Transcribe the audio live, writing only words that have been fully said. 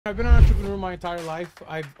I've been an entrepreneur my entire life.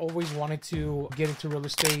 I've always wanted to get into real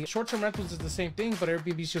estate. Short-term rentals is the same thing, but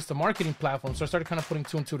Airbnb is just a marketing platform. So I started kind of putting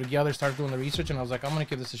two and two together, started doing the research, and I was like, I'm going to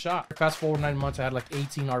give this a shot. Fast forward 9 months, I had like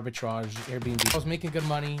 18 arbitrage Airbnb. I was making good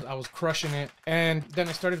money. I was crushing it. And then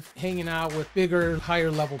I started hanging out with bigger, higher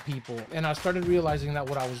level people. And I started realizing that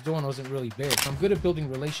what I was doing wasn't really big. I'm good at building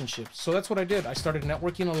relationships. So that's what I did. I started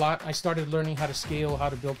networking a lot. I started learning how to scale, how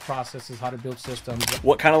to build processes, how to build systems.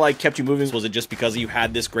 What kind of like kept you moving? Was it just because you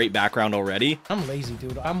had this great background already? I'm lazy,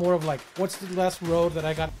 dude. I'm more of like, what's the last road that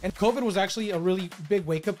I got? And COVID was actually a really big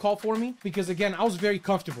wake-up call for me because, again, I was very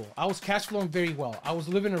comfortable. I was cash flowing very well. I was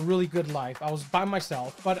living a really good life. I was by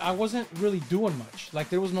myself, but I wasn't really doing much. Like,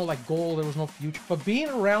 there was no like goal, there was no future. But being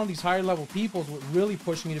around these higher level people would really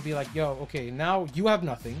push me to be like, yo, okay, now you have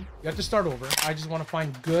nothing. You have to start over. I just want to find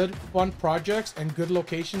good, fun projects and good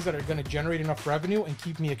locations that are going to generate enough revenue and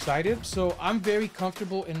keep me excited. So I'm very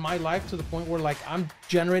comfortable in my life to the point where like I'm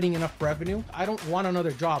generating enough revenue. I don't want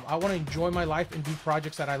another job. I want to enjoy my life and do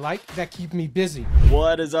projects that I like that keep me busy.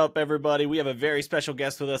 What is up, everybody? We have a very special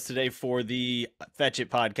guest with us today for the Fetchit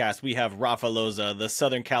Podcast. We have Rafa Loza, the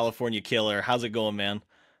Southern California killer. How's it going, man?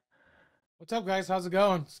 What's up, guys? How's it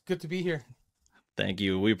going? It's good to be here. Thank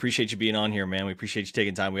you. We appreciate you being on here, man. We appreciate you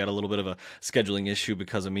taking time. We had a little bit of a scheduling issue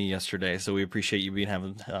because of me yesterday, so we appreciate you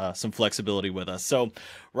having some flexibility with us. So,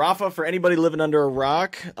 Rafa, for anybody living under a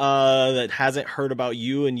rock that hasn't heard about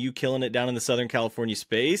you and you killing it down in the Southern California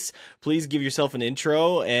space, please give yourself an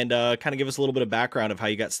intro and kind of give us a little bit of background of how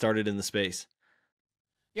you got started in the space.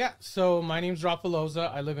 Yeah, so my name's Rafa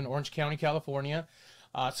Loza. I live in Orange County, California.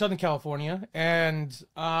 Southern California, and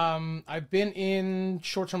I've been in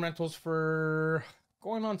short-term rentals for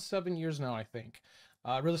going on 7 years now, I think.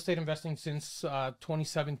 Real estate investing since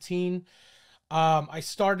 2017. I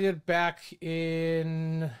started back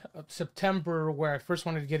in September where I first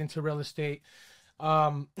wanted to get into real estate. Do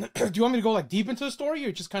you want me to go like deep into the story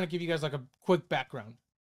or just kind of give you guys like a quick background?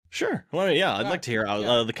 Sure. Well, yeah, I'd like to hear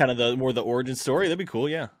the kind of the more the origin story. That'd be cool.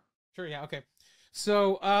 Yeah. Sure. Yeah. Okay.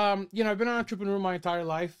 So, you know, I've been an entrepreneur my entire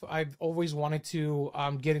life. I've always wanted to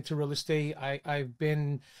get into real estate. I've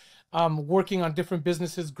been working on different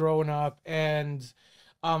businesses growing up. And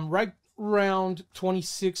right around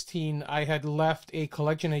 2016, I had left a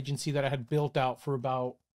collection agency that I had built out for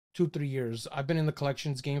about 2-3 years. I've been in the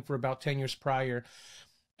collections game for about 10 years prior.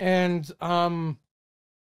 And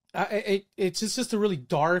it's just a really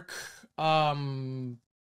dark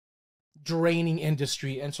draining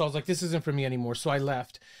industry, and so I was like, this isn't for me anymore, so I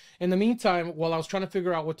left. In the meantime, while I was trying to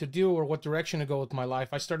figure out what to do or what direction to go with my life,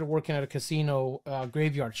 I started working at a casino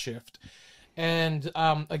graveyard shift. And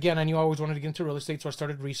again, I knew I always wanted to get into real estate, so I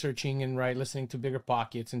started researching and listening to Bigger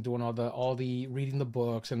Pockets and doing all the reading the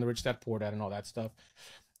books and the Rich Dad Poor Dad and all that stuff.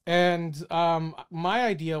 And my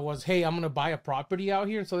idea was, hey, I'm gonna buy a property out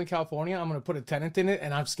here in Southern California, I'm gonna put a tenant in it,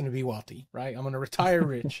 and I'm just gonna be wealthy, right? I'm gonna retire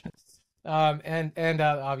rich. And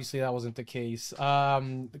obviously that wasn't the case.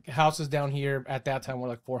 Houses down here at that time were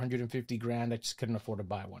like 450 grand. I just couldn't afford to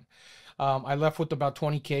buy one. I left with about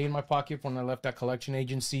 20K in my pocket when I left that collection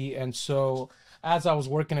agency. And so as I was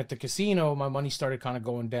working at the casino, my money started kind of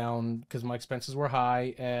going down because my expenses were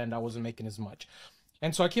high and I wasn't making as much.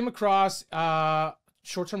 And so I came across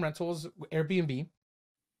short-term rentals, Airbnb.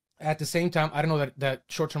 At the same time, I don't know that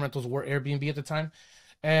short-term rentals were Airbnb at the time.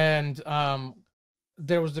 And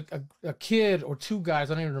there was a kid or two guys,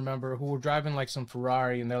 I don't even remember, who were driving like some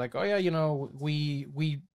Ferrari, and they're like, oh yeah, you know, we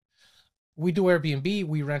do Airbnb,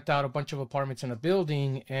 we rent out a bunch of apartments in a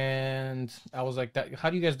building. And I was like, how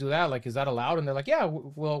do you guys do that? Like, is that allowed? And they're like, yeah,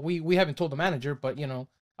 well, we haven't told the manager, but you know,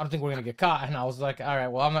 I don't think we're gonna get caught. And I was like, all right,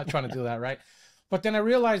 well, I'm not trying to do that, right? But then I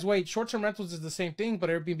realized, wait, short-term rentals is the same thing, but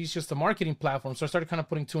Airbnb is just a marketing platform. So I started kind of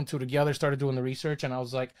putting two and two together, started doing the research, and I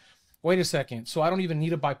was like, wait a second, so I don't even need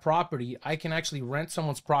to buy property. I can actually rent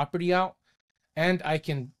someone's property out and I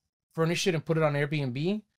can furnish it and put it on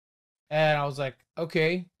Airbnb. And I was like,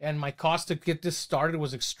 okay. And my cost to get this started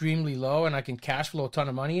was extremely low, and I can cash flow a ton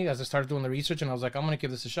of money as I started doing the research. And I was like, I'm going to give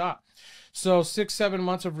this a shot. So 6-7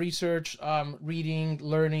 months of research, reading,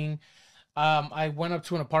 learning. I went up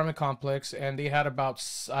to an apartment complex and they had about,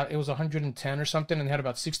 it was 110 or something, and they had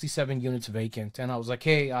about 67 units vacant. And I was like,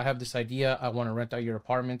 hey, I have this idea. I want to rent out your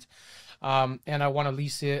apartment. And I want to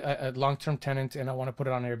lease it a long-term tenant, and I want to put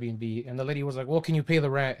it on Airbnb. And the lady was like, well, can you pay the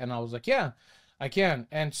rent? And I was like, yeah, I can.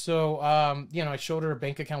 And so, you know, I showed her a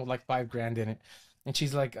bank account with like 5 grand in it. And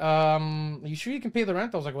she's like, are you sure you can pay the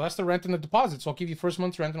rent? I was like, well, that's the rent and the deposit. So I'll give you first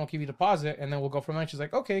month's rent and I'll give you deposit, and then we'll go from there. And she's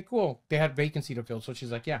like, okay, cool. They had vacancy to fill. So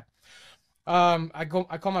she's like, yeah. I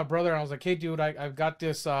call my brother and I was like, hey dude, I've got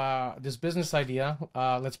this this business idea.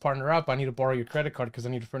 Let's partner up. I need to borrow your credit card because I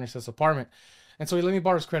need to furnish this apartment. And so he let me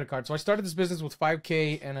borrow his credit card. So I started this business with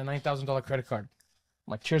 $5K and a $9,000 credit card.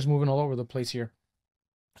 My chair's moving all over the place here.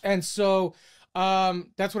 And so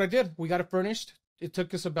that's what I did. We got it furnished. It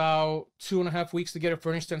took us about 2.5 weeks to get it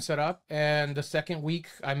furnished and set up. And the second week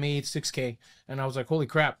I made $6K. And I was like, holy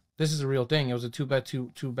crap, this is a real thing. It was a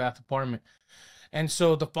two-bath apartment. And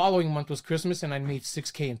so the following month was Christmas, and I made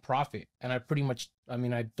 $6K in profit. And I pretty much, I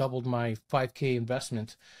mean, I doubled my $5K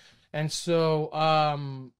investment. And so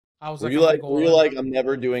I was were you like, I'm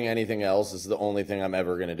never doing anything else. This is the only thing I'm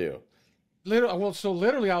ever gonna do.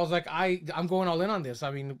 Literally, I was like, I'm going all in on this.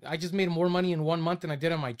 I mean, I just made more money in 1 month than I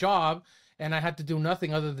did on my job, and I had to do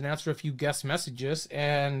nothing other than answer a few guest messages.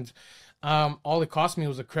 And all it cost me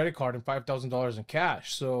was a credit card and $5,000 in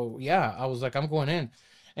cash. So yeah, I was like, I'm going in.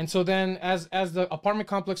 And so then as the apartment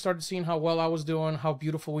complex started seeing how well I was doing, how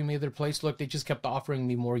beautiful we made their place look, they just kept offering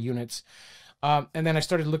me more units. And then I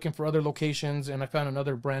started looking for other locations, and I found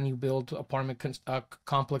another brand new build apartment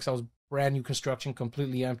complex. I was brand new construction,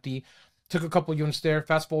 completely empty. Took a couple units there.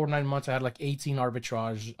 Fast forward 9 months, I had like 18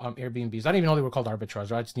 arbitrage Airbnbs. I didn't even know they were called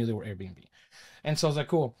arbitrage. Right? I just knew they were Airbnb. And so I was like,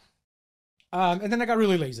 cool. And then I got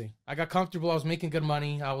really lazy. I got comfortable. I was making good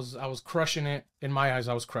money. I was crushing it. In my eyes,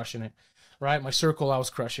 I was crushing it. Right? My circle, I was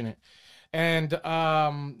crushing it. And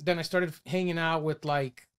then I started hanging out with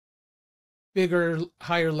like bigger,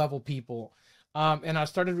 higher level people. And I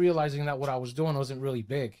started realizing that what I was doing wasn't really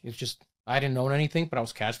big. It's just, I didn't own anything, but I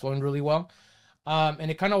was cash flowing really well. And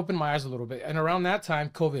it kind of opened my eyes a little bit. And around that time,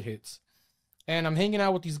 COVID hits. And I'm hanging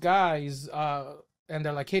out with these guys, and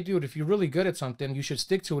they're like, hey, dude, if you're really good at something, you should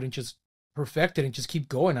stick to it and just perfect it and just keep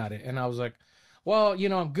going at it. And I was like, well, you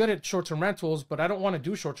know, I'm good at short-term rentals, but I don't want to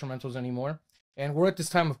do short-term rentals anymore. And we're at this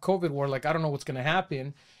time of COVID where, like, I don't know what's going to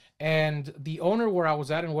happen. And the owner where I was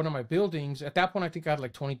at in one of my buildings, at that point, I think I had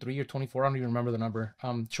like 23 or 24. I don't even remember the number,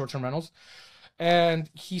 short-term rentals. And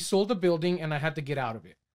he sold the building, and I had to get out of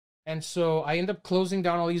it. And so I ended up closing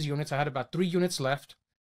down all these units. I had about 3 units left.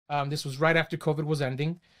 This was right after COVID was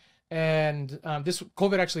ending. And this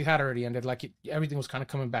COVID actually had already ended. Like everything was kind of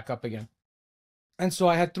coming back up again. And so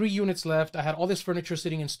I had 3 units left. I had all this furniture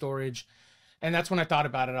sitting in storage. And that's when I thought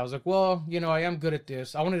about it. I was like, well, you know, I am good at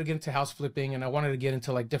this. I wanted to get into house flipping, and I wanted to get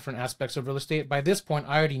into like different aspects of real estate. By this point,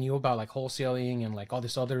 I already knew about like wholesaling and like all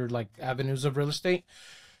this other like avenues of real estate.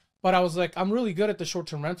 But I was like, I'm really good at the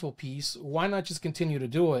short-term rental piece. Why not just continue to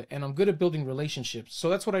do it? And I'm good at building relationships. So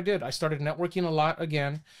that's what I did. I started networking a lot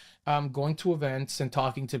again, going to events and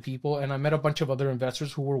talking to people. And I met a bunch of other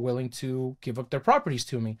investors who were willing to give up their properties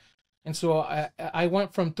to me. And so I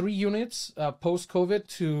went from 3 units post-COVID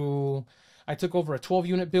to I took over a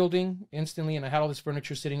 12-unit building instantly, and I had all this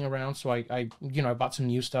furniture sitting around. So I bought some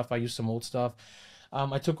new stuff. I used some old stuff.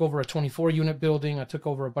 I took over a 24-unit building. I took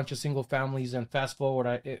over a bunch of single families, and fast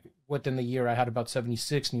forward, within the year, I had about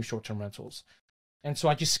 76 new short-term rentals. And so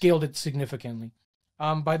I just scaled it significantly.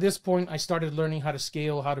 By this point, I started learning how to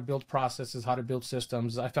scale, how to build processes, how to build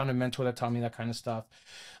systems. I found a mentor that taught me that kind of stuff.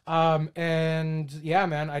 And yeah,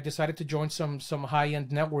 man, I decided to join some high-end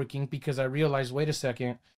networking because I realized, wait a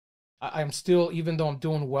second, I'm still, even though I'm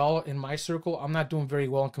doing well in my circle, I'm not doing very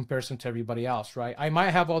well in comparison to everybody else, right? I might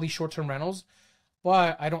have all these short-term rentals,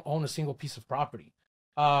 but I don't own a single piece of property.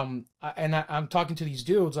 I'm talking to these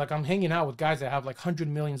dudes, like I'm hanging out with guys that have like hundred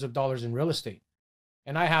millions of dollars in real estate.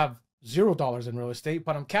 And I have $0 in real estate,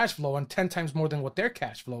 but I'm cash flowing 10 times more than what they're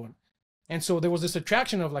cash flowing. And so there was this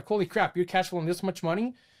attraction of like, holy crap, you're cash flowing this much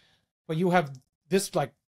money, but you have this,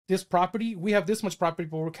 like this property. We have this much property,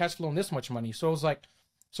 but we're cash flowing this much money. So it was like,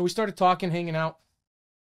 so we started talking, hanging out.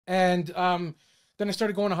 And then I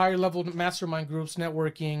started going to higher level mastermind groups,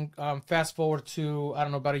 networking. Fast forward to, I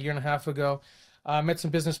don't know, about 1.5 years ago, I met some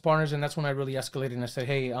business partners, and that's when I really escalated. And I said,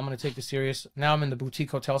 hey, I'm going to take this serious. Now I'm in the boutique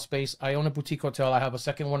hotel space. I own a boutique hotel. I have a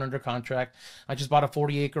second one under contract. I just bought a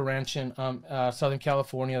 40-acre ranch in Southern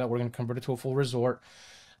California that we're going to convert it to a full resort.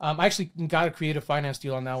 I actually got a creative finance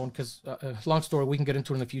deal on that one because, long story, we can get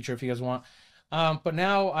into it in the future if you guys want. But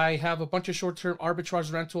now I have a bunch of short-term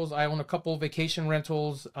arbitrage rentals. I own a couple vacation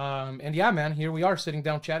rentals. And yeah, man, here we are sitting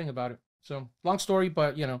down chatting about it. So long story,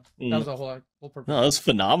 but you know, that was the whole purpose. No, that's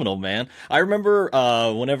phenomenal, man. I remember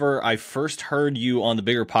whenever I first heard you on the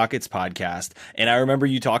Bigger Pockets podcast, and I remember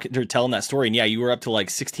you telling that story, and yeah, you were up to like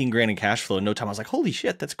 16 grand in cash flow in no time. I was like, holy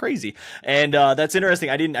shit, that's crazy. And that's interesting.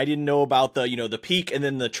 I didn't know about the, you know, the peak and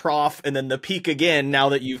then the trough and then the peak again now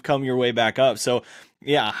that you've come your way back up. So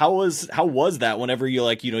yeah, how was that whenever you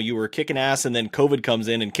like, you know, you were kicking ass and then COVID comes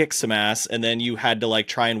in and kicks some ass and then you had to like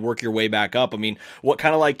try and work your way back up? I mean, what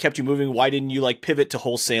kind of like kept you moving? Why didn't you like pivot to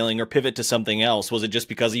wholesaling or pivot to something else? Was it just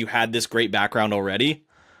because you had this great background already?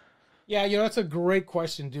 Yeah, you know, that's a great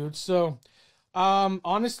question, dude. So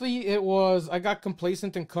Honestly, I got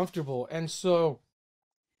complacent and comfortable. And so,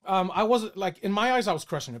 I wasn't like, in my eyes, I was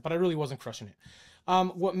crushing it, but I really wasn't crushing it.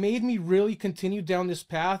 What made me really continue down this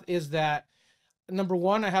path is that number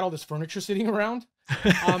one, I had all this furniture sitting around.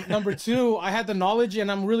 Number two, I had the knowledge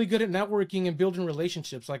and I'm really good at networking and building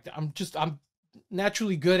relationships. Like I'm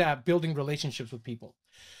naturally good at building relationships with people.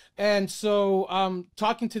 And so,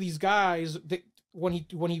 talking to these guys, when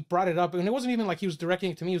he brought it up, and it wasn't even like he was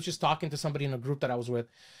directing it to me, he was just talking to somebody in a group that I was with.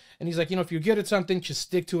 And he's like, if you're good at something, just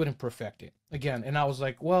stick to it and perfect it again. And I was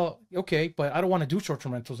like, well, okay, but I don't want to do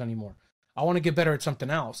short-term rentals anymore. I want to get better at something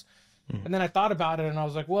else. And then I thought about it and I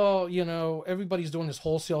was like, well, everybody's doing this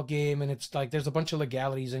wholesale game and it's like there's a bunch of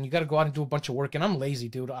legalities and you got to go out and do a bunch of work. And I'm lazy,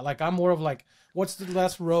 dude. I'm more of like, what's the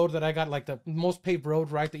last road that I got, like the most paved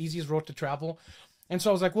road, right? The easiest road to travel. And so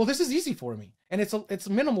I was like, well, this is easy for me. And it's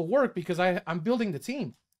minimal work because I'm building the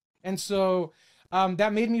team. And so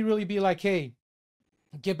that made me really be like, hey,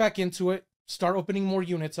 get back into it, start opening more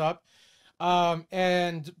units up.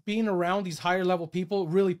 And being around these higher level people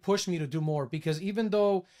really pushed me to do more because even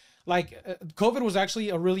though COVID was actually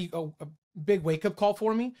a big wake up call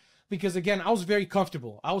for me because again, I was very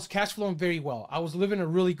comfortable. I was cash flowing very well. I was living a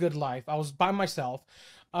really good life. I was by myself.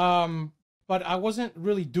 But I wasn't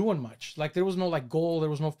really doing much. Like there was no goal. There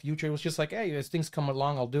was no future. It was just like, hey, as things come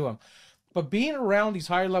along, I'll do them. But being around these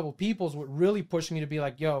higher level people is what really pushed me to be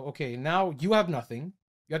like, yo, okay, now you have nothing.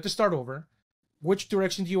 You have to start over. Which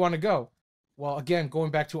direction do you want to go? Well, again,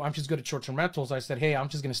 going back to I'm just good at short-term rentals, I said, hey, I'm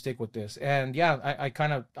just going to stick with this. And yeah,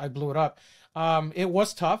 I blew it up. It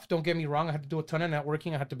was tough. Don't get me wrong. I had to do a ton of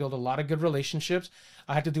networking. I had to build a lot of good relationships.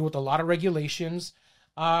 I had to deal with a lot of regulations.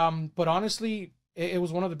 But honestly, it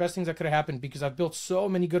was one of the best things that could have happened because I've built so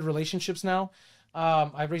many good relationships now.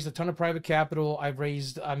 I've raised a ton of private capital. I've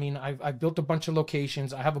built a bunch of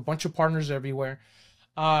locations. I have a bunch of partners everywhere.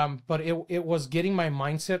 But it was getting my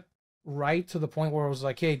mindset right to the point where I was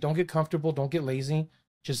like, hey, don't get comfortable, don't get lazy,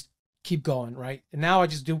 just keep going, right? And now I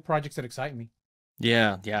just do projects that excite me.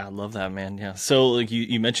 Yeah, I love that, man. Yeah. So like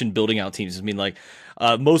you mentioned building out teams. I mean,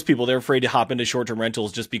 most people, they're afraid to hop into short-term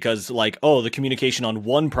rentals just because the communication on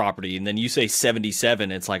one property, and then you say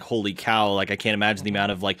 77, it's like, holy cow, I can't imagine the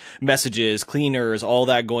amount of messages, cleaners, all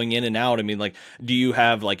that going in and out. I mean, do you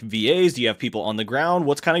have VAs? Do you have people on the ground?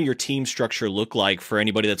 What's kind of your team structure look like for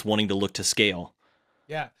anybody that's wanting to look to scale?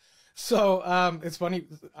 Yeah. So it's funny.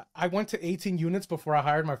 I went to 18 units before I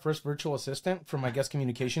hired my first virtual assistant for my guest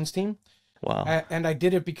communications team. Wow. And I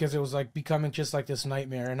did it because it was becoming just this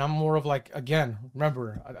nightmare. And I'm more of again,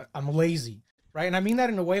 remember, I'm lazy, right? And I mean that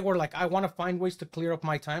in a way where I want to find ways to clear up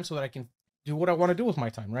my time so that I can do what I want to do with my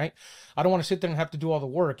time, right? I don't want to sit there and have to do all the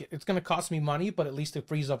work. It's going to cost me money, but at least it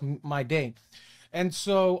frees up my day. And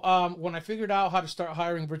so when I figured out how to start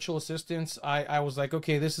hiring virtual assistants, I was like,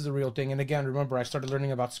 okay, this is a real thing. And again, remember, I started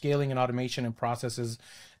learning about scaling and automation and processes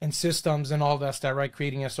and systems and all that stuff, right?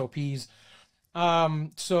 Creating SOPs.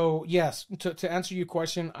 So yes, to answer your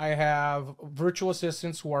question, I have virtual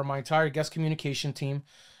assistants who are my entire guest communication team.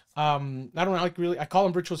 I don't I call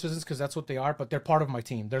them virtual assistants because that's what they are, but they're part of my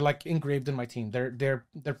team. They're engraved in my team. They're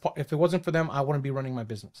if it wasn't for them, I wouldn't be running my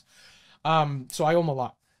business. So I owe them a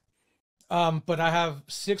lot. But I have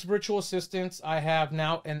 6 virtual assistants. I have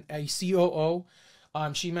now a COO.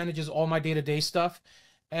 She manages all my day-to-day stuff.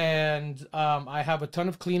 And I have a ton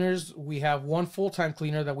of cleaners. We have 1 full-time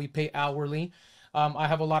cleaner that we pay hourly. I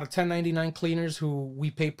have a lot of 1099 cleaners who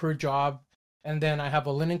we pay per job. And then I have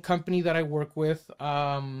a linen company that I work with.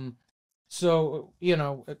 So,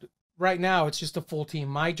 right now it's just a full team.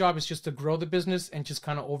 My job is just to grow the business and just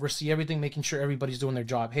kind of oversee everything, making sure everybody's doing their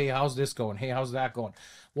job. Hey, how's this going? Hey, how's that going?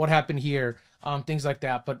 What happened here? Things like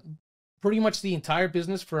that. But pretty much the entire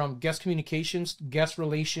business from guest communications, guest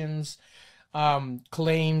relations,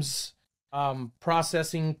 claims,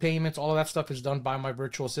 processing, payments, all of that stuff is done by my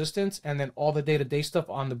virtual assistants. And then all the day-to-day stuff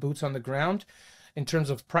on the boots on the ground in terms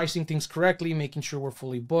of pricing things correctly, making sure we're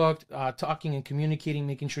fully booked, talking and communicating,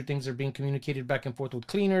 making sure things are being communicated back and forth with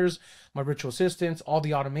cleaners, my virtual assistants, all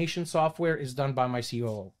the automation software is done by my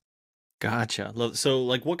COO. Gotcha. So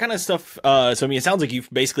what kind of stuff, so I mean, it sounds like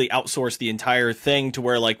you've basically outsourced the entire thing to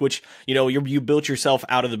where which, you built yourself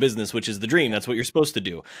out of the business, which is the dream. That's what you're supposed to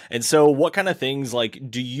do. And so what kind of things,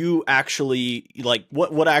 do you actually,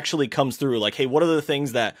 what actually comes through? Hey, what are the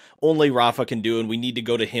things that only Rafa can do and we need to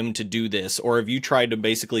go to him to do this? Or have you tried to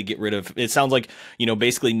basically get rid of, it sounds like,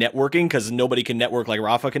 basically networking because nobody can network like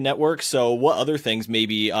Rafa can network. So what other things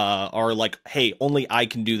maybe are hey, only I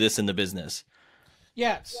can do this in the business?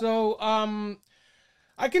 Yeah, so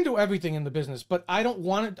I can do everything in the business, but I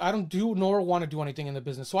don't do nor want to do anything in the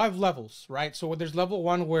business. So I have levels, right? So there's level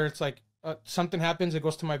 1 where it's something happens, it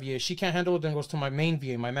goes to my VA. She can't handle it, then it goes to my main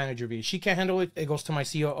VA, my manager VA. She can't handle it, it goes to my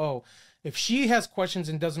COO. If she has questions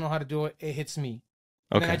and doesn't know how to do it, it hits me.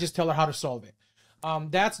 And then I just tell her how to solve it.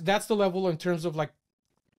 That's the level in terms of like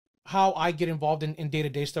how I get involved in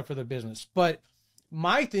day-to-day stuff for the business. But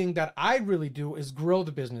my thing that I really do is grow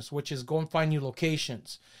the business, which is go and find new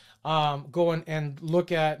locations, go and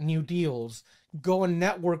look at new deals, go and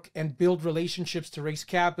network and build relationships to raise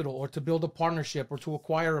capital or to build a partnership or to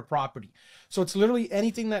acquire a property. So it's literally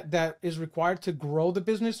anything that is required to grow the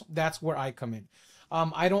business. That's where I come in.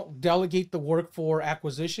 I don't delegate the work for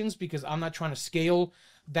acquisitions because I'm not trying to scale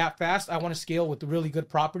that fast. I want to scale with really good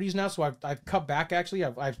properties now. So I've cut back, actually.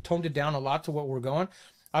 I've toned it down a lot to what we're going.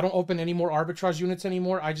 I don't open any more arbitrage units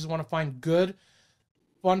anymore. I just want to find good,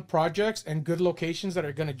 fun projects and good locations that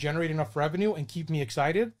are going to generate enough revenue and keep me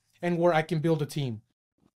excited, and where I can build a team.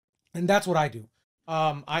 And that's what I do.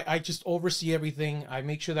 I just oversee everything. I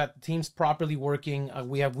make sure that the team's properly working.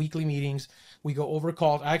 We have weekly meetings. We go over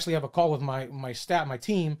calls. I actually have a call with my staff, my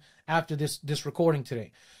team, after this recording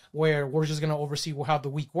today, where we're just going to oversee how the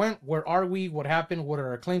week went. Where are we? What happened? What are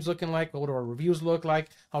our claims looking like? What do our reviews look like?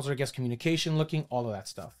 How's our guest communication looking? All of that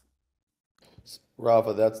stuff.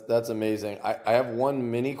 Rafa, that's amazing. I have one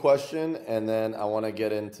mini question, and then I want to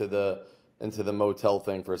get into the motel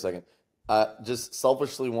thing for a second. Just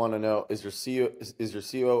selfishly want to know, is your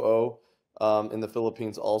COO in the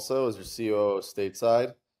Philippines also? Is your COO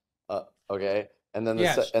stateside? Okay. And then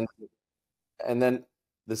Yes. and then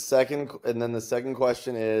the second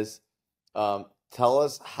question is, tell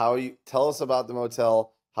us about the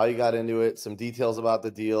motel, how you got into it, some details about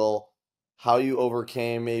the deal, how you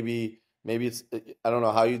overcame, maybe it's, I don't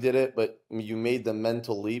know how you did it, but you made the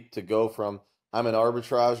mental leap to go from I'm an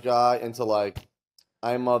arbitrage guy into like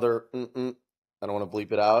I don't want to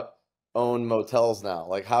bleep it out, own motels now.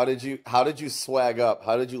 Like how did you swag up?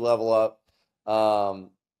 How did you level up?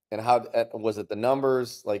 And how was it the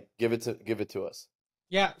numbers? Like give it to us.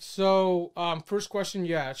 Yeah. So, first question.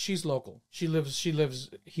 Yeah, she's local. She lives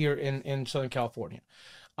here in Southern California.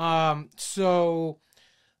 So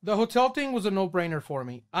the hotel thing was a no-brainer for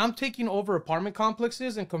me. I'm taking over apartment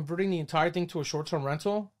complexes and converting the entire thing to a short-term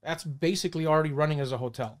rental. That's basically already running as a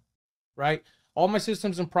hotel, right? All my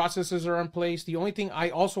systems and processes are in place. The only thing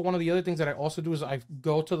one of the other things that I also do is I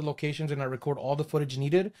go to the locations and I record all the footage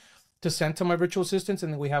needed to send to my virtual assistants,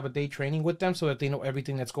 and then we have a day training with them so that they know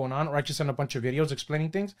everything that's going on, or I just send a bunch of videos explaining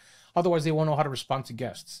things. Otherwise, they won't know how to respond to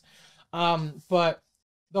guests. But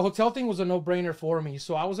the hotel thing was a no-brainer for me.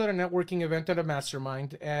 So I was at a networking event at a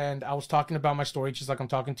mastermind, and I was talking about my story, just like I'm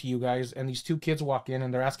talking to you guys, and these two kids walk in,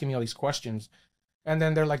 and they're asking me all these questions. And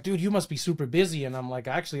then they're like, dude, you must be super busy. And I'm like,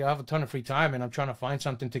 actually, I have a ton of free time, and I'm trying to find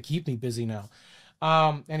something to keep me busy now.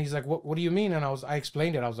 And he's like, what do you mean? And I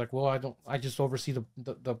explained it. I was like, well, I just oversee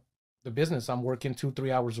the business. I'm working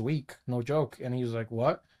 2-3 hours a week. No joke. And he was like,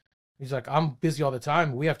 what? He's like, I'm busy all the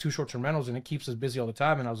time. We have 2 short-term rentals and it keeps us busy all the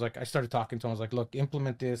time. And I was like, I started talking to him. I was like, look,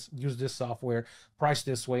 implement this, use this software, price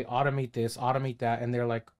this way, automate this, automate that. And they're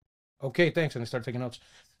like, okay, thanks. And they started taking notes.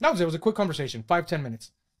 That was it. It was a quick conversation, 5-10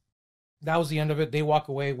 minutes. That was the end of it. They walk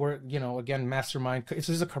away. We're, again, mastermind. This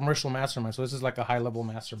is a commercial mastermind. So this is like a high-level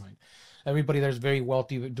mastermind. Everybody there's very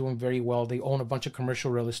wealthy, doing very well. They own a bunch of commercial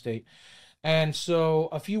real estate. And so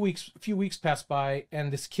a few weeks passed by,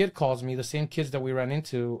 and this kid calls me, the same kids that I ran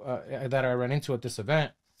into at this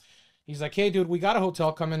event. He's like, hey, dude, we got a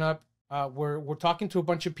hotel coming up. We're talking to a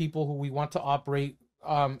bunch of people who we want to operate,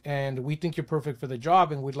 and we think you're perfect for the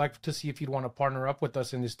job, and we'd like to see if you'd want to partner up with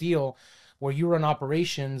us in this deal where you run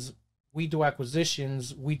operations, we do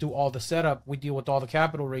acquisitions, we do all the setup, we deal with all the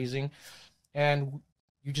capital raising, and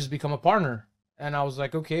you just become a partner. And I was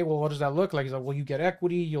like, okay, well, what does that look like? He's like, well, you get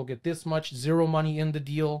equity, you'll get this much, zero money in the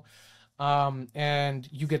deal, and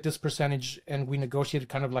you get this percentage, and we negotiated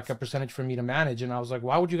kind of like a percentage for me to manage. And I was like,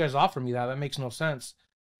 why would you guys offer me that? That makes no sense.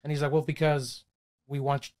 And he's like, well, because we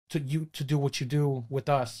want you to do what you do with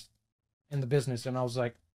us in the business. And I was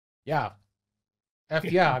like, yeah,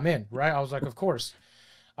 I'm in, right? I was like, of course.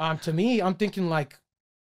 To me, I'm thinking like,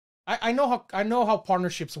 I know how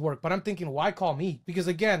partnerships work, but I'm thinking, why call me? Because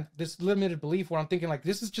again, this limited belief where I'm thinking like,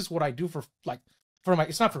 this is just what I do for my,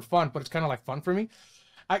 it's not for fun, but it's kind of like fun for me.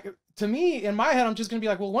 To me, in my head, I'm just going to be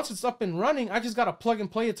like, well, once it's up and running, I just got to plug and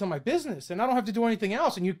play it to my business and I don't have to do anything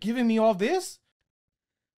else. And you're giving me all this?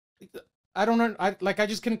 I don't know. I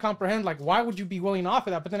just couldn't comprehend, like, why would you be willing to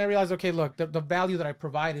offer that? But then I realized, okay, look, the value that I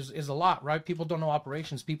provide is a lot, right? People don't know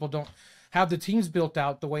operations. People don't have the teams built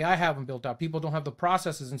out the way I have them built out. People don't have the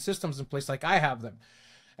processes and systems in place like I have them.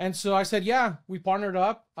 And so I said, yeah, we partnered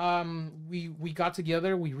up. We got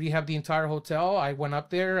together. We rehabbed the entire hotel. I went up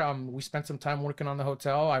there. We spent some time working on the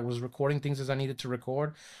hotel. I was recording things as I needed to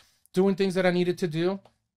record, doing things that I needed to do.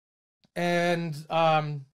 And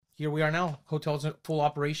here we are now. Hotel's in full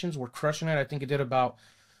operations. We're crushing it. I think it did about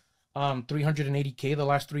 380K the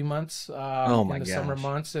last 3 months in the summer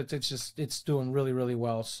months. It's doing really, really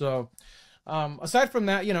well. So aside from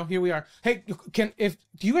that, here we are. Hey, do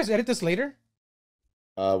you guys edit this later?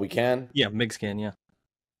 We can. Yeah, Migs can, yeah.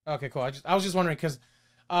 Okay, cool. I was just wondering because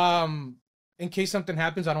in case something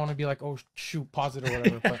happens, I don't want to be like, oh shoot, pause it or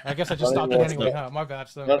whatever. But I guess I just stopped it anyway. Huh? My bad.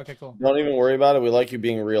 So okay, cool. Don't even worry about it. We like you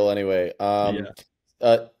being real anyway.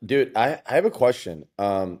 Dude, I have a question,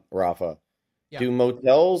 Rafa. Yeah. Do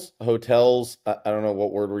motels, hotels, I don't know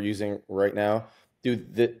what word we're using right now, do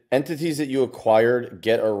the entities that you acquired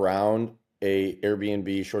get around a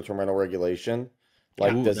Airbnb short-term rental regulation?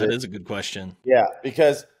 Like, that is a good question. Yeah,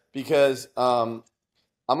 because I'm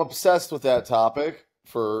obsessed with that topic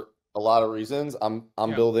for a lot of reasons. I'm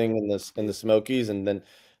building in the Smokies, and then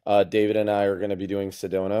David and I are going to be doing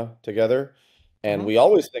Sedona together, and we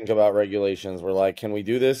always think about regulations. We're like, can we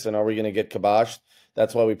do this, and are we going to get kiboshed?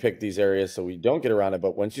 That's why we pick these areas so we don't get around it.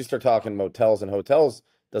 But once you start talking motels and hotels,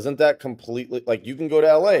 doesn't that completely, like, you can go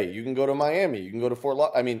to LA, you can go to Miami, you can go to Fort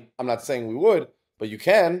Lauderdale. I mean, I'm not saying we would, but you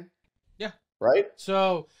can. Yeah. Right?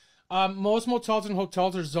 So most motels and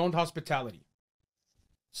hotels are zoned hospitality.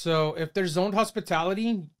 So if they're zoned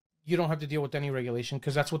hospitality, you don't have to deal with any regulation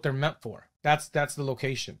because that's what they're meant for. That's the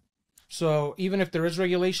location. So even if there is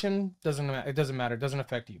regulation, it doesn't matter. It doesn't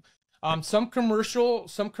affect you. Some commercial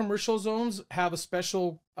zones have a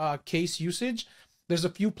special case usage. There's a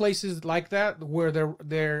few places like that where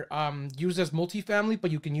they're used as multifamily, but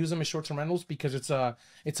you can use them as short-term rentals because it's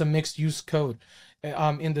a mixed use code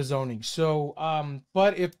in the zoning. So,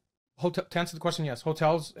 but if to answer the question, yes,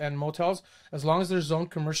 hotels and motels, as long as they're zoned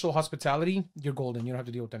commercial hospitality, you're golden. You don't have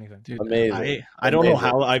to deal with anything. Dude, amazing. I don't know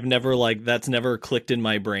how I've never that's never clicked in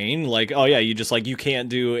my brain. Like, oh yeah, you can't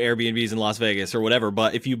do Airbnbs in Las Vegas or whatever.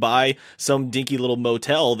 But if you buy some dinky little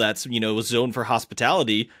motel that's, zoned for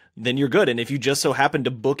hospitality, then you're good. And if you just so happen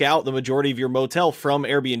to book out the majority of your motel from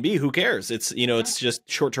Airbnb, who cares? It's, it's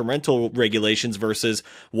just short-term rental regulations versus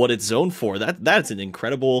what it's zoned for. That's an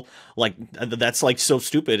incredible, that's like so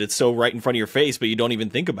stupid. It's so right in front of your face, but you don't even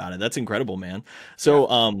think about it. That's incredible, man.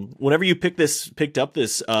 So, whenever you picked up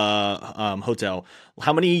this, hotel,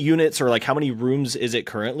 how many units or how many rooms is it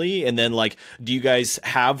currently? And then do you guys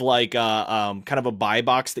have kind of a buy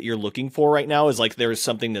box that you're looking for right now? Is there's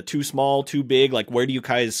something that's too small, too big? Where do you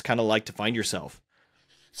guys kind of like to find yourself?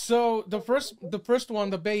 So the first one,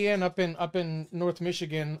 the Bay Inn up in North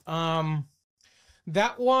Michigan,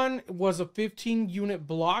 that one was a 15-unit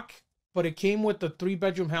block, but it came with a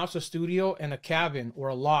 3-bedroom house, a studio, and a cabin or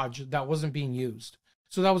a lodge that wasn't being used.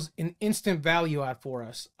 So that was an instant value add for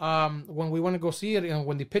us. When we went to go see it and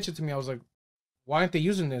when they pitched it to me, I was like, why aren't they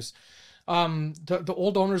using this? The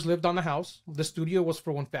old owners lived on the house. The studio was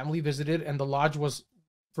for when family visited, and the lodge was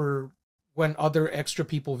for when other extra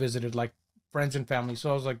people visited, like friends and family. So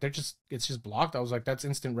I was like, it's just blocked. I was like, that's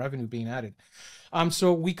instant revenue being added.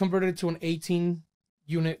 So we converted it to an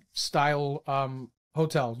 18-unit style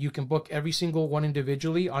hotel. You can book every single one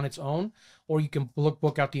individually on its own, or you can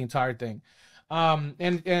book out the entire thing.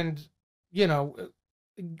 And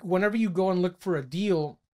whenever you go and look for a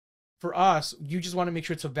deal, for us, you just want to make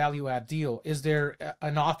sure it's a value add deal. Is there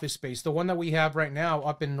an office space? The one that we have right now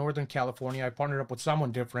up in Northern California, I partnered up with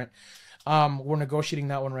someone different. We're negotiating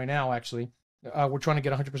that one right now, actually. We're trying to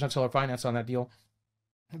get 100% seller finance on that deal.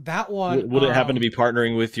 That one. Would it happen to be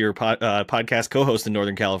partnering with your podcast co-host in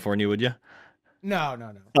Northern California, would you? No.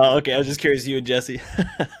 Oh, okay. I was just curious, you and Jesse.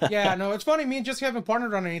 Yeah, no, it's funny. Me and Jesse haven't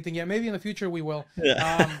partnered on anything yet. Maybe in the future we will.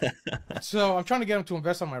 Yeah. So I'm trying to get him to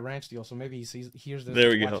invest on my ranch deal. So maybe he hears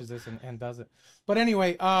this, watches this, and does it. But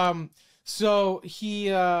anyway, so he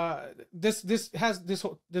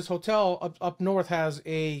this hotel up north has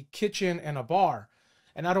a kitchen and a bar,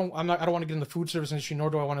 and I don't want to get in the food service industry, nor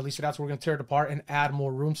do I want to lease it out. So we're going to tear it apart and add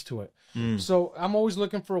more rooms to it. So I'm always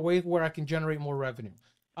looking for a way where I can generate more revenue.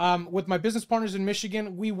 With my business partners in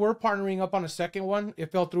Michigan, we were partnering up on a second one.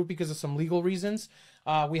 It fell through because of some legal reasons.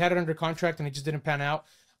 We had it under contract and it just didn't pan out.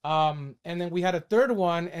 And then we had a third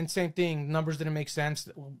one, and same thing. Numbers didn't make sense.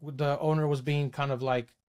 The owner was being kind of a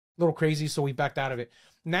little crazy, so we backed out of it.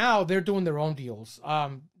 Now they're doing their own deals.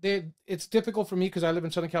 It's difficult for me because I live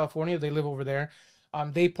in Southern California. They live over there.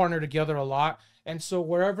 They partner together a lot. And so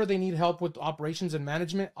wherever they need help with operations and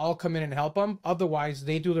management, I'll come in and help them. Otherwise,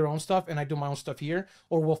 they do their own stuff and I do my own stuff here,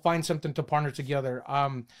 or we'll find something to partner together.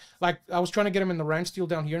 Like I was trying to get them in the ranch deal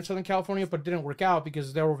down here in Southern California, but it didn't work out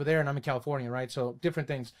because they're over there and I'm in California, right? So different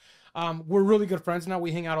things. We're really good friends now.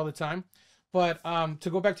 We hang out all the time. But to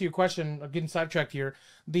go back to your question, I'm getting sidetracked here.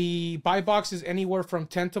 The buy box is anywhere from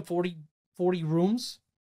 10 to 40 rooms.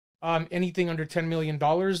 Anything under $10 million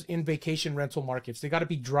in vacation rental markets. They got to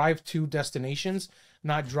be drive-to destinations,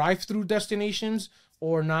 not drive-through destinations,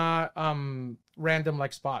 or not random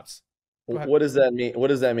like spots. What does that mean? What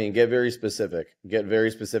does that mean? Get very specific. Get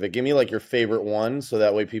very specific. Give me like your favorite one, so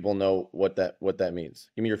that way people know what that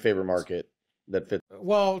means. Give me your favorite market that fits.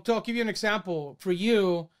 Well, I'll give you an example. For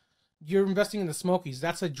you, you're investing in the Smokies.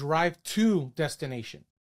 That's a drive-to destination,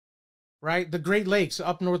 right? The Great Lakes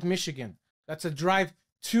up North Michigan. That's a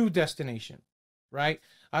drive-to destination, right?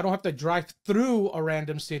 I don't have to drive through a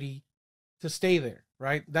random city to stay there,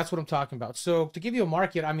 right? That's what I'm talking about. So to give you a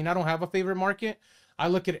market, I mean, I don't have a favorite market. I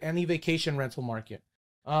look at any vacation rental market.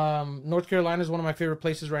 North Carolina is one of my favorite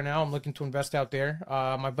places right now. I'm looking to invest out there.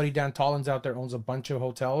 My buddy Dan Tollins out there owns a bunch of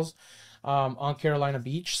hotels on Carolina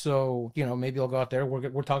Beach. So, you know, maybe I'll go out there.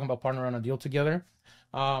 We're talking about partnering on a deal together.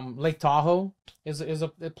 Lake Tahoe is a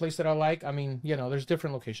place that I like. I mean, you know, there's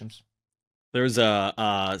different locations. There's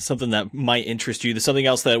something that might interest you. There's something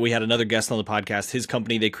else that we had another guest on the podcast. His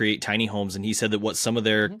company, they create tiny homes, and he said that what some of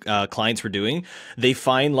their clients were doing, they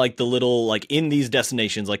find like the little, like in these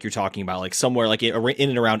destinations, like you're talking about, like somewhere like in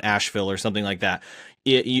and around Asheville or something like that.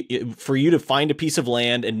 For you to find a piece of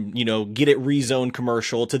land and, you know, get it rezoned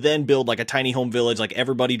commercial to then build like a tiny home village like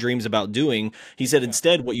everybody dreams about doing. He said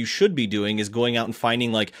instead what you should be doing is going out and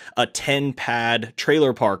finding like a 10 pad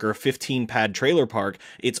trailer park or a 15 pad trailer park.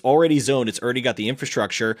 It's already zoned. It's already got the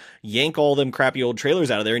infrastructure. Yank all them crappy old trailers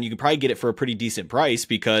out of there and you can probably get it for a pretty decent price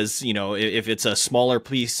because, you know, if it's a smaller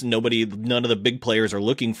piece, none of the big players are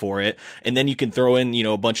looking for it. And then you can throw in, you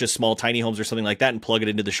know, a bunch of small tiny homes or something like that and plug it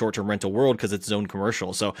into the short-term rental world because it's zoned commercial.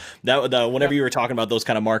 So whenever you were talking about those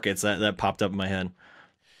kind of markets, that popped up in my head.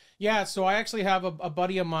 Yeah, so I actually have a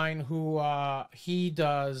buddy of mine who he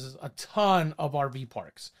does a ton of RV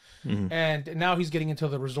parks, and now he's getting into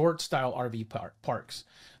the resort style RV parks.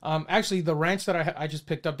 Actually, the ranch that I just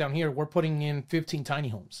picked up down here, we're putting in 15 tiny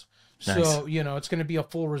homes. Nice. So you know it's going to be a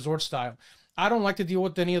full resort style. I don't like to deal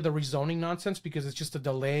with any of the rezoning nonsense because it's just a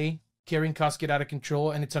delay, carrying costs get out of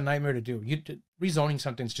control, and it's a nightmare to do. Rezoning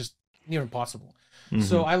something's just near impossible.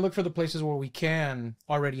 So I look for the places where we can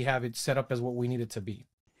already have it set up as what we need it to be.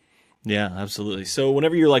 Yeah, absolutely. So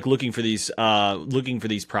whenever you're like looking for these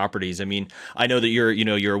properties, I mean, I know that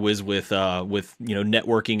you're a whiz with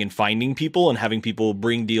networking and finding people and having people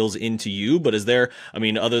bring deals into you. But is there, I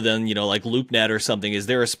mean, other than, you know, like LoopNet or something, is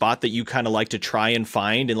there a spot that you kind of like to try and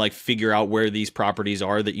find and like figure out where these properties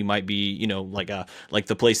are that you might be, you know, like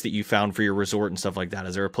the place that you found for your resort and stuff like that?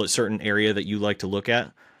 Is there a certain area that you like to look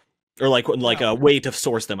at? Or like a way to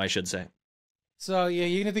source them, I should say. So yeah,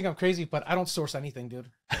 you're gonna think I'm crazy, but I don't source anything, dude.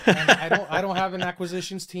 And I don't have an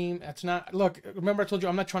acquisitions team. That's not. Look, remember I told you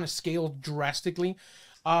I'm not trying to scale drastically.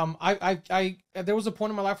 There was a point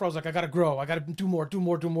in my life where I was like, I gotta grow. I gotta do more.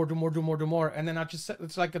 And then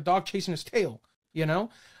it's like a dog chasing his tail. You know,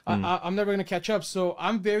 I'm never gonna catch up. So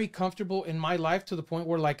I'm very comfortable in my life to the point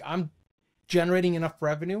where like I'm generating enough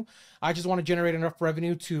revenue. I just want to generate enough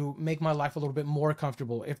revenue to make my life a little bit more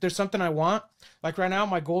comfortable. If there's something I want, like right now,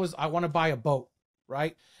 my goal is I want to buy a boat,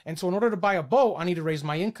 right? And so in order to buy a boat, I need to raise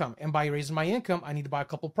my income. And by raising my income, I need to buy a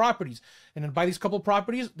couple properties. And then buy these couple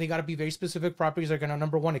properties, they got to be very specific properties that are going to,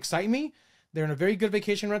 number one, excite me. They're in a very good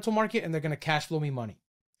vacation rental market and they're going to cash flow me money.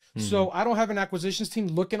 So I don't have an acquisitions team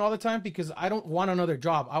looking all the time because I don't want another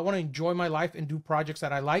job. I want to enjoy my life and do projects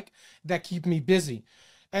that I like that keep me busy.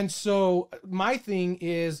 And so my thing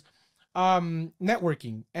is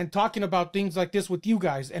networking and talking about things like this with you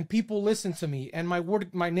guys, and people listen to me and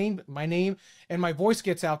my name and my voice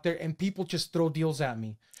gets out there and people just throw deals at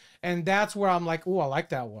me. And that's where I'm like, oh, I like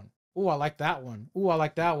that one. Oh, I like that one. Oh, I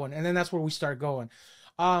like that one. And then that's where we start going.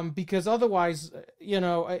 Because otherwise, you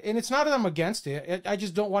know, and it's not that I'm against it. I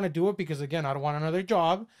just don't want to do it because, again, I don't want another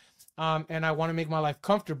job. And I want to make my life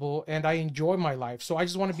comfortable and I enjoy my life. So I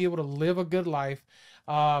just want to be able to live a good life.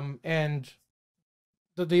 And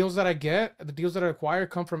the deals that I get, the deals that I acquire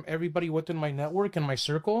come from everybody within my network and my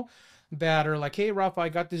circle that are like, hey, Rafa, I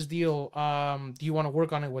got this deal. Do you want to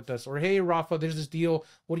work on it with us? Or, hey, Rafa, there's this deal.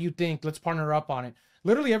 What do you think? Let's partner up on it.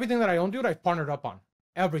 Literally everything that I own, dude, I've partnered up on.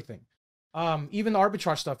 Everything. Even the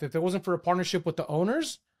arbitrage stuff. If it wasn't for a partnership with the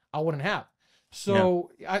owners, I wouldn't have.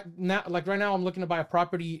 So now, like right now, I'm looking to buy a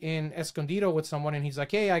property in Escondido with someone, and he's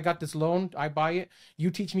like, "Hey, I got this loan. I buy it. You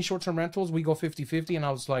teach me short-term rentals. We go 50-50." And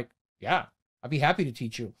I was like, "Yeah, I'd be happy to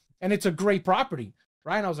teach you." And it's a great property,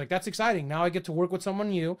 right? And I was like, "That's exciting. Now I get to work with someone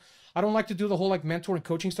new." I don't like to do the whole like mentor and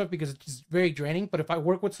coaching stuff because it's very draining. But if I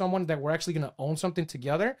work with someone that we're actually going to own something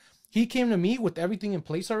together, he came to me with everything in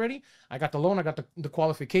place already. I got the loan. I got the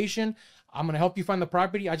qualification. I'm going to help you find the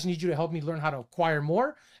property. I just need you to help me learn how to acquire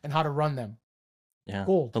more and how to run them. Yeah.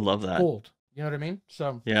 Gold. I love that. Gold. You know what I mean?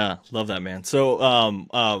 So yeah, love that, man.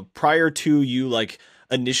 So prior to you like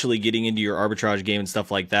initially getting into your arbitrage game and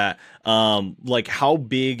stuff like that, like how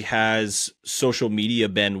big has social media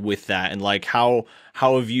been with that, and like how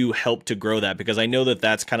have you helped to grow that? Because I know that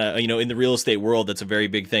that's kind of, you know, in the real estate world, that's a very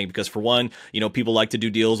big thing, because for one, you know, people like to do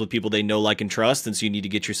deals with people they know, like, and trust, and so you need to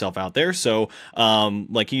get yourself out there. So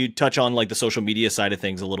like, can you touch on like the social media side of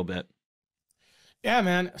things a little bit? Yeah,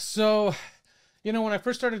 man. So, you know, when I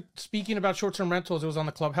first started speaking about short-term rentals, it was on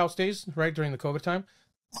the Clubhouse days, right, during the COVID time.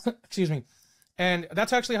 Excuse me. And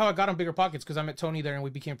that's actually how I got on Bigger Pockets, because I met Tony there and we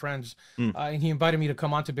became friends. And he invited me to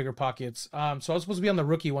come on to Bigger Pockets. So I was supposed to be on the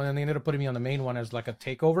rookie one, and they ended up putting me on the main one as like a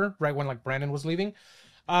takeover, right when like Brandon was leaving.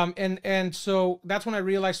 And so that's when I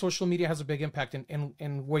realized social media has a big impact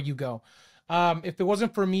in where you go. If it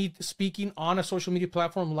wasn't for me speaking on a social media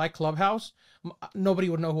platform like Clubhouse, nobody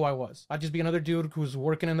would know who I was. I'd just be another dude who's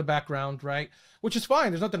working in the background, right? Which is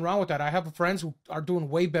fine. There's nothing wrong with that. I have friends who are doing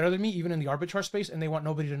way better than me, even in the arbitrage space, and they want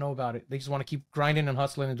nobody to know about it. They just want to keep grinding and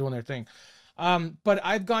hustling and doing their thing. But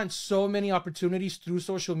I've gotten so many opportunities through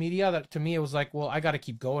social media that to me, it was like, well, I got to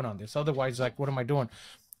keep going on this. Otherwise, like, what am I doing?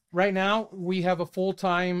 Right now, we have a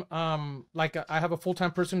full-time, I have a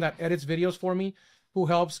full-time person that edits videos for me, who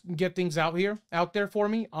helps get things out there for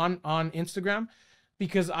me on Instagram,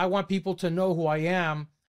 because I want people to know who I am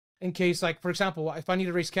in case, like, for example, if I need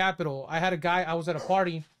to raise capital. I had a guy, I was at a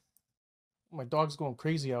party. My dog's going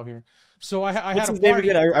crazy out here. So I had a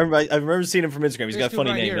party. I remember seeing him from Instagram. He's got a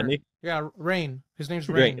funny name, doesn't he? Yeah, Rain. His name's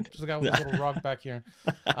Rain. Just the guy with a little rock back here.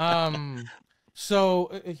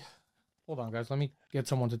 So hold on, guys. Let me get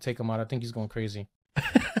someone to take him out. I think he's going crazy.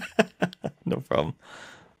 No problem.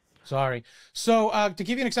 Sorry. So to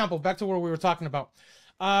give you an example, back to where we were talking about,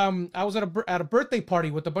 I was at a birthday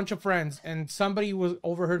party with a bunch of friends, and somebody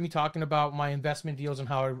overheard me talking about my investment deals and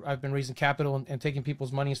how I've been raising capital and taking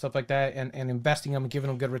people's money and stuff like that, and investing them and giving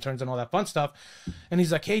them good returns and all that fun stuff. And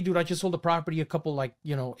he's like, "Hey, dude, I just sold a property a couple,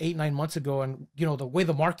 8-9 months ago, and you know the way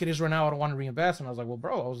the market is right now, I don't want to reinvest." And I was like, "Well,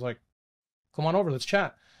 bro," I was like, "come on over, let's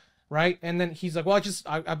chat." Right? And then he's like, "Well,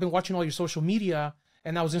 I've been watching all your social media,"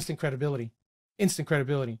 and that was instant credibility.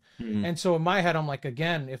 Mm-hmm. And so in my head, I'm like,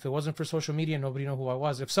 again, if it wasn't for social media, nobody know who I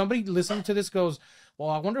was. If somebody listening to this goes, "Well,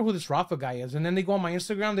 I wonder who this Rafa guy is," and then they go on my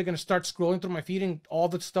Instagram, they're going to start scrolling through my feed, and all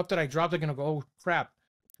the stuff that I dropped, they're going to go, "Oh crap,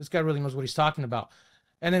 this guy really knows what he's talking about."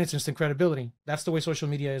 And then it's instant credibility. That's the way social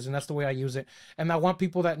media is, and that's the way I use it. And I want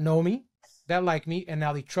people that know me, that like me, and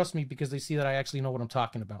now they trust me because they see that I actually know what I'm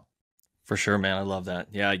talking about. For sure, man. I love that.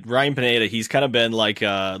 Yeah, Ryan Pineda, he's kind of been like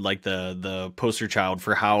the poster child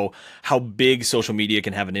for how big social media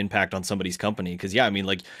can have an impact on somebody's company. Because yeah, I mean,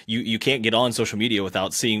 like you can't get on social media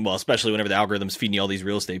without seeing, well, especially whenever the algorithm's feeding you all these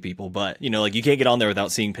real estate people. But you know, like you can't get on there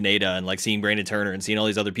without seeing Pineda and like seeing Brandon Turner and seeing all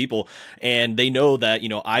these other people. And they know that, you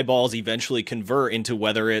know, eyeballs eventually convert into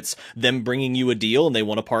whether it's them bringing you a deal and they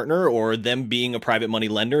want a partner, or them being a private money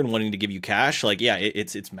lender and wanting to give you cash. Like, yeah,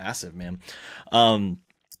 it's massive, man.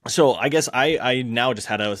 So I guess I now just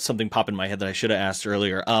had something pop in my head that I should have asked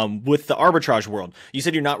earlier. With the arbitrage world, you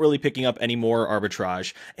said you're not really picking up any more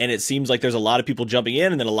arbitrage, and it seems like there's a lot of people jumping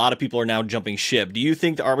in, and then a lot of people are now jumping ship. Do you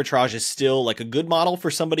think the arbitrage is still like a good model for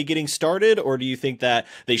somebody getting started, or do you think that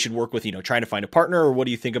they should work with, you know, trying to find a partner, or what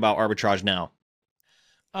do you think about arbitrage now?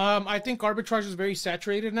 I think arbitrage is very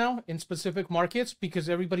saturated now in specific markets because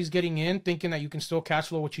everybody's getting in thinking that you can still cash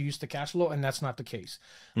flow what you used to cash flow, and that's not the case.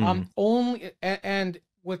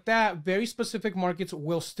 With that, very specific markets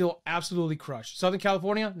will still absolutely crush. Southern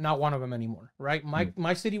California, not one of them anymore, right?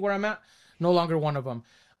 My city where I'm at, no longer one of them.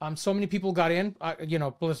 So many people got in, I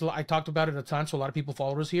talked about it a ton, so a lot of people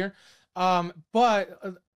follow us here. But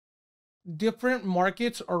different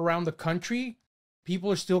markets around the country,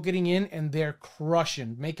 people are still getting in and they're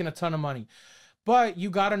crushing, making a ton of money. But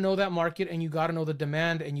you got to know that market, and you got to know the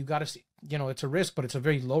demand, and you got to see, you know, it's a risk, but it's a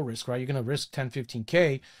very low risk, right? You're going to risk 10,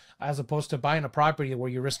 15K as opposed to buying a property where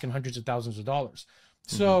you're risking hundreds of thousands of dollars.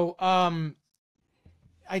 Mm-hmm. So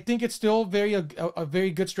I think it's still a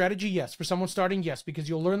very good strategy. Yes. For someone starting, yes, because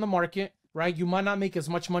you'll learn the market, right? You might not make as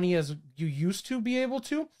much money as you used to be able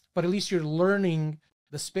to, but at least you're learning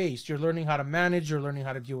the space. You're learning how to manage, you're learning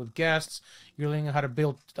how to deal with guests, you're learning how to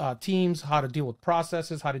build teams, how to deal with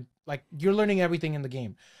processes, how to, like, you're learning everything in the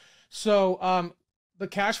game. So the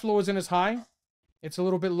cash flow isn't as high. It's a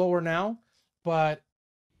little bit lower now, but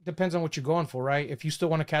depends on what you're going for, right? If you still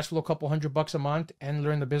want to cash flow a couple $100 a month and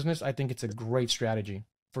learn the business, I think it's a great strategy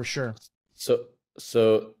for sure.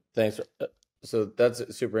 So thanks. So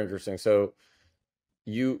that's super interesting. So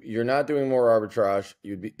you're not doing more arbitrage.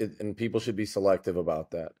 And people should be selective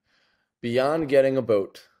about that. Beyond getting a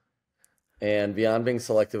boat and beyond being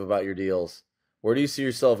selective about your deals, where do you see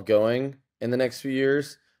yourself going in the next few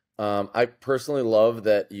years? I personally love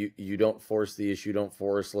that you don't force the issue, you don't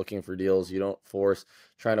force looking for deals, you don't force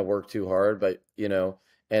trying to work too hard, but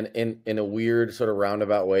and in a weird sort of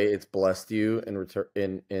roundabout way, it's blessed you in return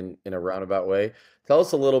in a roundabout way. Tell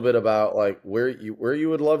us a little bit about like where you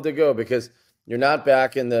would love to go, because you're not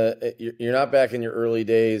back in your early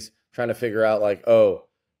days trying to figure out like,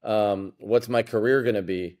 what's my career going to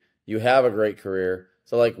be? You have a great career.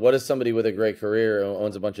 So like, what does somebody with a great career who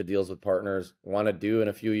owns a bunch of deals with partners want to do in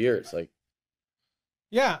a few years? Like,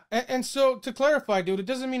 yeah. And so to clarify, dude, it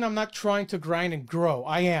doesn't mean I'm not trying to grind and grow.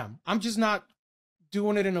 I am. I'm just not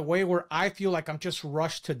doing it in a way where I feel like I'm just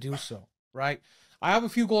rushed to do so, right? I have a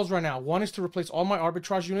few goals right now. One is to replace all my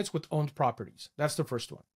arbitrage units with owned properties. That's the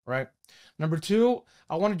first one, right? Number two,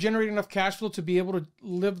 I want to generate enough cash flow to be able to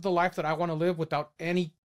live the life that I want to live without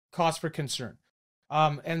any cause for concern.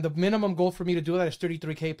 And the minimum goal for me to do that is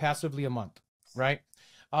 $33K passively a month, right?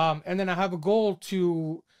 And then I have a goal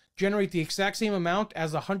to generate the exact same amount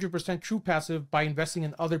as 100% true passive by investing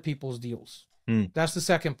in other people's deals. That's the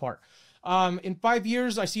second part. In 5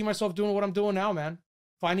 years, I see myself doing what I'm doing now, man.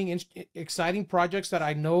 Finding exciting projects that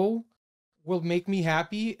I know will make me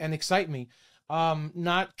happy and excite me.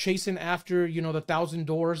 Not chasing after, the 1,000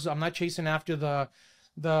 doors. I'm not chasing after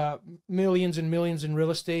the millions and millions in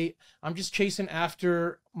real estate. I'm just chasing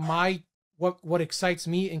after what excites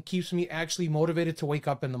me and keeps me actually motivated to wake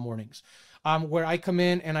up in the mornings. Where I come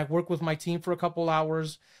in and I work with my team for a couple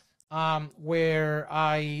hours, where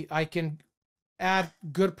I can add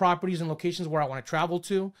good properties and locations where I want to travel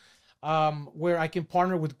to, where I can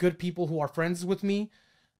partner with good people who are friends with me.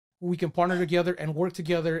 We can partner together and work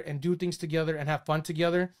together and do things together and have fun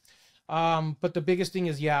together. But the biggest thing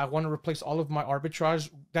is, I want to replace all of my arbitrage.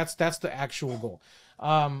 That's the actual goal.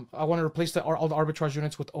 I want to replace all the arbitrage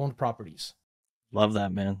units with owned properties. Love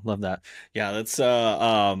that, man. Love that. Yeah, that's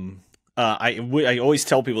I always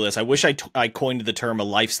tell people this. I wish I coined the term a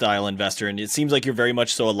lifestyle investor, and it seems like you're very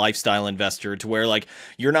much so a lifestyle investor, to where like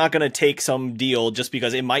you're not going to take some deal just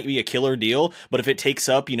because it might be a killer deal, but if it takes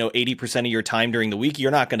up 80% of your time during the week,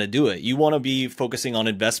 you're not going to do it. You want to be focusing on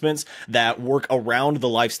investments that work around the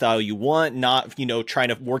lifestyle you want, not trying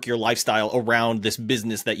to work your lifestyle around this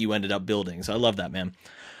business that you ended up building. So I love that, man.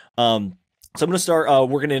 So I'm going to start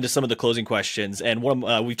working into some of the closing questions, and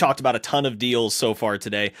we've talked about a ton of deals so far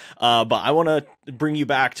today, but I want to bring you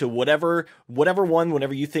back to whatever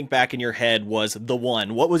you think back in your head was the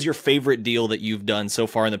one. What was your favorite deal that you've done so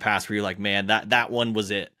far in the past where you're like, man, that one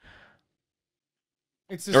was it?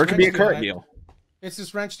 Or it could be a current deal. It's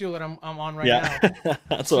this ranch deal that I'm on right now.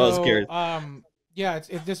 That's what I was curious.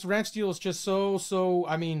 This ranch deal is just so.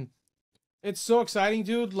 I mean, it's so exciting,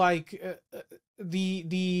 dude. Like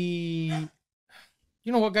the.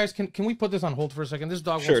 You know what, guys? Can we put this on hold for a second? This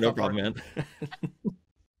dog. Sure, no problem, man.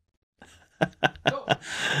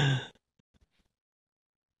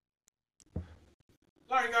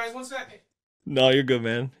 Sorry, guys. 1 second. No, you're good,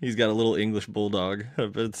 man. He's got a little English bulldog.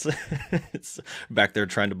 It's back there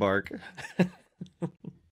trying to bark. But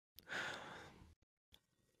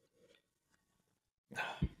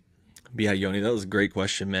yeah, Yoni, that was a great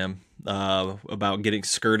question, man. About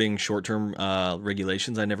skirting short-term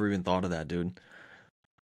regulations. I never even thought of that, dude.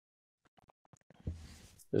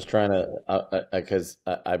 Just trying to, because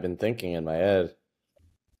I've been thinking in my head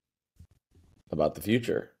about the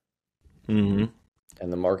future. Mm-hmm.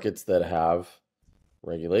 And the markets that have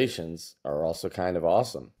regulations are also kind of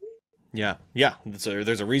awesome. Yeah. So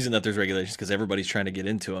there's a reason that there's regulations, because everybody's trying to get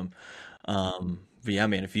into them. But yeah,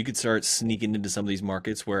 man, if you could start sneaking into some of these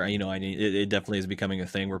markets where, it definitely is becoming a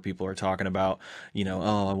thing where people are talking about, I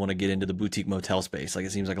want to get into the boutique motel space. Like,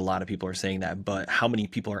 it seems like a lot of people are saying that, but how many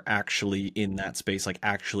people are actually in that space, like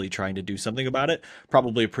actually trying to do something about it?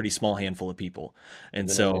 Probably a pretty small handful of people. And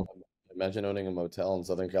imagine owning a motel in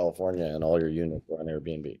Southern California and all your units are on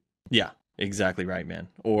Airbnb. Yeah. Exactly right, man.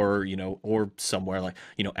 Or, or somewhere like,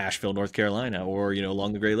 Asheville, North Carolina, or,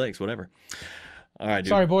 along the Great Lakes, whatever. All right, dude.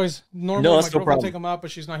 Sorry, boys. Normally No, my that's no girlfriend would problem. take him out,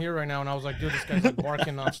 but she's not here right now. And I was like, dude, this guy's like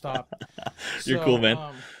barking nonstop. You're cool, man.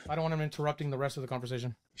 I don't want him interrupting the rest of the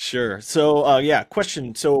conversation. Sure. So, yeah,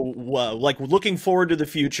 question. So, like looking forward to the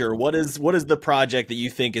future, what is the project that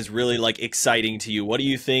you think is really like exciting to you? What do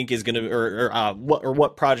you think is gonna,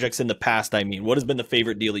 what projects in the past? I mean, what has been the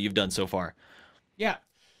favorite deal that you've done so far? Yeah.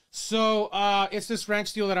 So it's this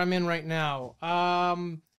ranch deal that I'm in right now.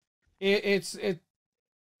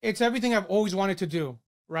 It's everything I've always wanted to do,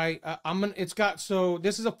 right? This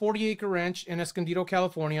is a 40-acre ranch in Escondido,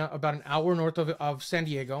 California, about an hour north of San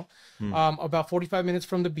Diego, about 45 minutes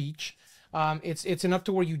from the beach. It's enough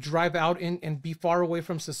to where you drive out and be far away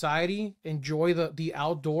from society, enjoy the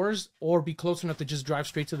outdoors, or be close enough to just drive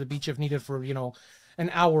straight to the beach if needed for, an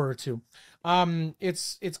hour or two.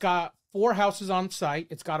 It's got 4 houses on site.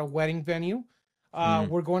 It's got a wedding venue.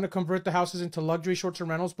 We're going to convert the houses into luxury short-term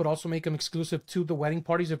rentals, but also make them exclusive to the wedding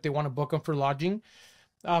parties if they want to book them for lodging.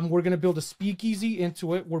 We're going to build a speakeasy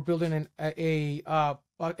into it. We're building an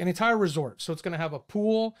entire resort. So it's going to have a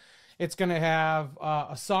pool. It's going to have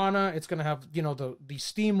a sauna. It's going to have, the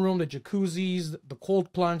steam room, the jacuzzis, the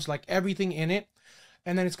cold plunge, like everything in it.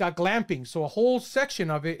 And then it's got glamping. So a whole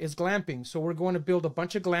section of it is glamping. So we're going to build a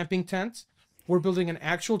bunch of glamping tents. We're building an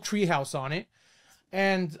actual tree house on it.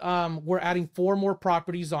 And we're adding 4 more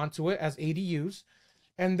properties onto it as ADUs.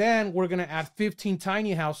 And then we're going to add 15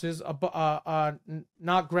 tiny houses,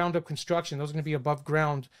 not ground up construction. Those are going to be above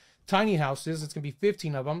ground tiny houses. It's going to be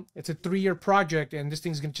 15 of them. It's a 3-year project, and this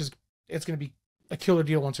thing's going to it's going to be a killer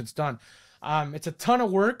deal once it's done. It's a ton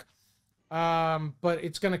of work, but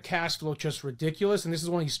it's going to cash flow just ridiculous. And this is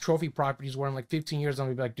one of these trophy properties where in like 15 years, I'm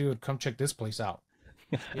going to be like, dude, come check this place out.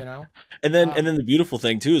 And then the beautiful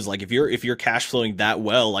thing too is like if you're cash flowing that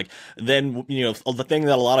well, like then the thing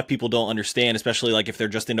that a lot of people don't understand, especially like if they're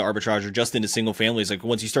just into arbitrage or just into single families, like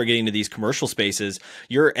once you start getting into these commercial spaces,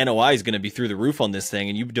 your NOI is going to be through the roof on this thing,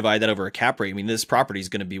 and you divide that over a cap rate. I mean, this property is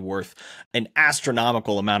going to be worth an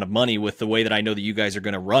astronomical amount of money. With the way that I know that you guys are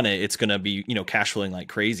going to run it, it's going to be cash flowing like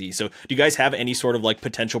crazy. So do you guys have any sort of like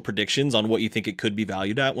potential predictions on what you think it could be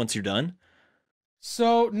valued at once you're done?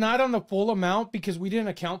 So not on the full amount, because we didn't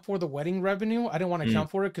account for the wedding revenue. I didn't want to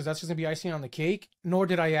account for it because that's just gonna be icing on the cake. Nor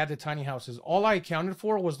did I add the tiny houses. All I accounted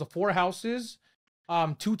for was the 4 houses,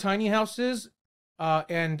 2 tiny houses,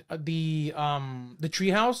 and the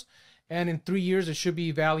tree house. And in 3 years, it should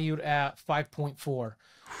be valued at 5.4.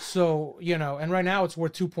 So and right now it's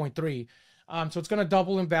worth 2.3. So it's gonna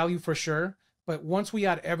double in value for sure. But once we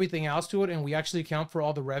add everything else to it and we actually account for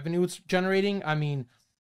all the revenue it's generating, I mean,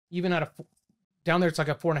 even at down there, it's like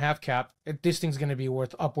a 4.5 cap. This thing's going to be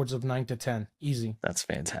worth upwards of 9 to 10. Easy. That's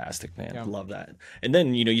fantastic, man. Yeah. Love that. And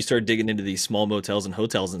then, you start digging into these small motels and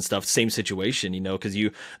hotels and stuff. Same situation, because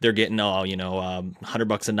they're getting,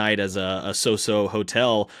 $100 a night as a so-so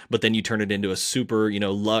hotel, but then you turn it into a super,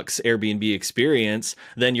 luxe Airbnb experience.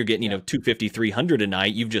 Then you're getting, $250, $300 a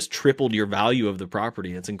night. You've just tripled your value of the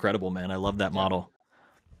property. It's incredible, man. I love that model.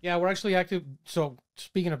 Yeah, we're actually active. So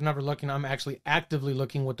speaking of never looking, I'm actually actively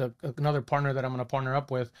looking with another partner that I'm going to partner up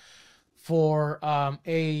with for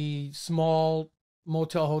a small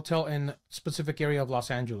motel hotel in a specific area of Los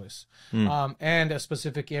Angeles and a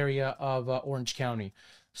specific area of Orange County.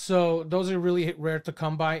 So those are really rare to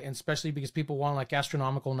come by, and especially because people want like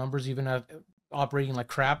astronomical numbers, even at operating like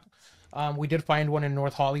crap. We did find one in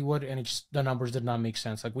North Hollywood, and the numbers did not make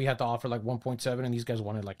sense. Like we had to offer like 1.7, and these guys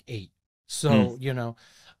wanted like 8. So,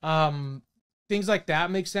 things like that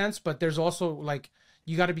make sense, but there's also like,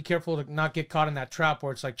 you got to be careful to not get caught in that trap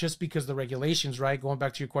where it's like, just because the regulations, right, going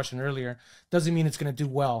back to your question earlier, doesn't mean it's going to do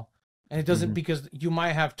well. And it doesn't, because you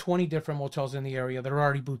might have 20 different motels in the area that are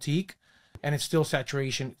already boutique, and it's still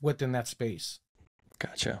saturation within that space.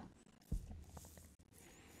 Gotcha.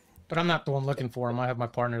 But I'm not the one looking for them. I have my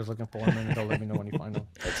partners looking for them, and they'll let me know when you find them.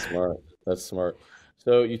 That's smart.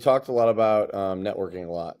 So you talked a lot about networking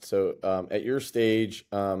a lot. So at your stage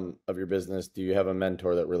of your business, do you have a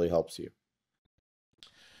mentor that really helps you?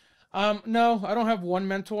 No, I don't have one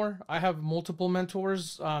mentor. I have multiple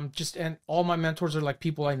mentors. And all my mentors are like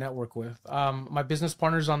people I network with. My business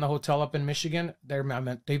partners on the hotel up in Michigan,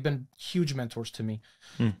 they've been huge mentors to me.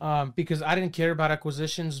 Because I didn't care about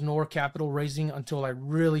acquisitions nor capital raising until I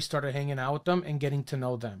really started hanging out with them and getting to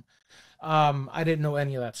know them. I didn't know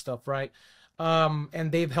any of that stuff, right?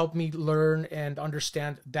 And they've helped me learn and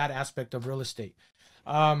understand that aspect of real estate.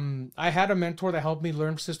 I had a mentor that helped me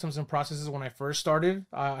learn systems and processes when I first started.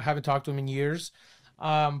 I haven't talked to him in years.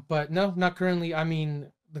 But no, not currently. I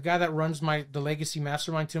mean, the guy that runs the legacy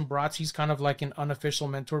mastermind, Tim Bratz, he's kind of like an unofficial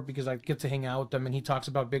mentor because I get to hang out with him and he talks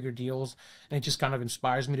about bigger deals and it just kind of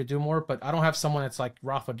inspires me to do more. But I don't have someone that's like,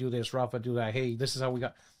 Rafa, do this, Rafa, do that. Hey, this is how we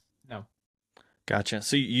got. No. Gotcha.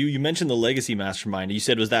 So you mentioned the legacy mastermind. You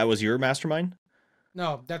said was your mastermind?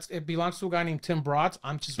 No, it belongs to a guy named Tim Bratz.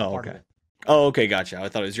 I'm just part of it. Oh, okay, gotcha. I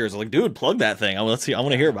thought it was yours. I was like, dude, plug that thing. Let's see. I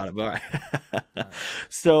want to hear about it. All right.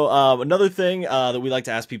 So another thing that we like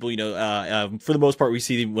to ask people, for the most part, we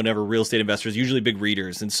see whenever real estate investors, usually big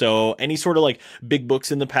readers. And so any sort of like big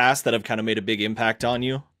books in the past that have kind of made a big impact on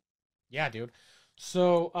you? Yeah, dude.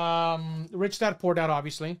 So Rich Dad Poor Dad,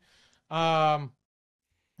 obviously.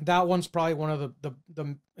 That one's probably one of the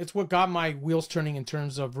it's what got my wheels turning in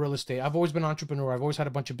terms of real estate. I've always been an entrepreneur. I've always had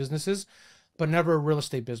a bunch of businesses, but never a real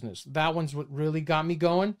estate business. That one's what really got me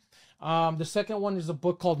going. The second one is a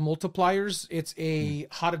book called Multipliers. It's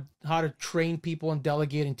how to train people and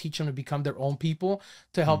delegate and teach them to become their own people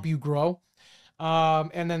to help you grow.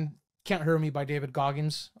 And then Can't Hurt Me by David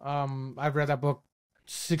Goggins. I've read that book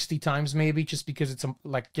 60 times maybe, just because it's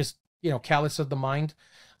callous of the mind.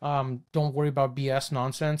 Don't worry about BS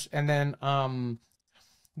nonsense. And then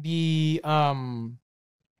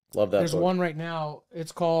Love that. There's book. one right now.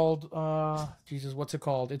 It's called Jesus, what's it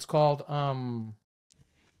called? It's called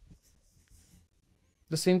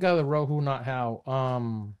the same guy that wrote Who Not How.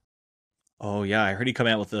 Oh yeah, I heard he come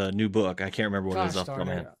out with a new book. I can't remember what it is off the top of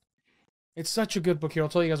my head. It's such a good book. Here, I'll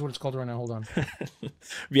tell you guys what it's called right now. Hold on.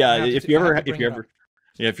 Yeah, if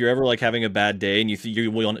you're ever like having a bad day and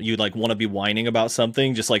you like want to be whining about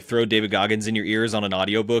something, just like throw David Goggins in your ears on an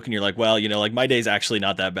audiobook and you're like, well, like my day's actually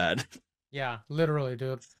not that bad. Yeah, literally,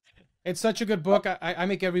 dude. It's such a good book. I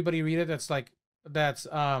make everybody read it that's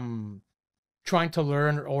trying to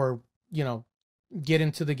learn or get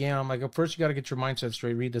into the game. I'm like, first you got to get your mindset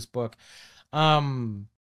straight. Read this book. Man,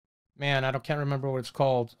 can't remember what it's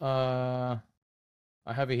called. I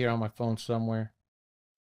have it here on my phone somewhere.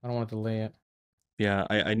 I don't want to delay it. Yeah,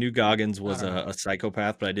 I knew Goggins was a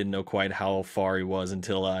psychopath, but I didn't know quite how far he was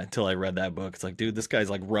until I read that book. It's like, dude, this guy's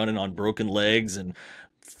like running on broken legs and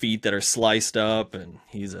feet that are sliced up, and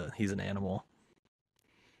he's an animal.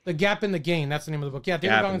 The Gap in the Gain, that's the name of the book. Yeah,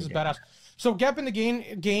 David Goggins is badass. So Gap in the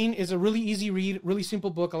Gain is a really easy read, really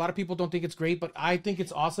simple book. A lot of people don't think it's great, but I think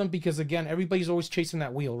it's awesome because, again, everybody's always chasing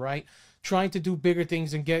that wheel, right? Trying to do bigger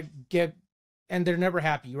things and get and they're never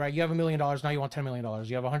happy, right? You have $1 million, now you want $10 million.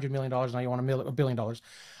 You have $100 million, now you want $1 billion.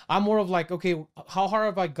 I'm more of like, okay, how far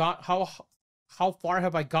have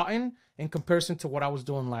I gotten in comparison to what I was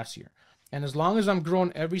doing last year? And as long as I'm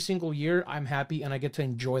growing every single year, I'm happy and I get to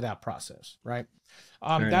enjoy that process, right?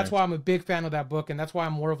 That's why I'm a big fan of that book, and that's why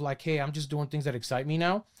I'm more of like, hey, I'm just doing things that excite me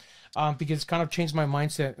now, because it's kind of changed my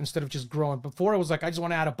mindset instead of just growing. Before it was like, I just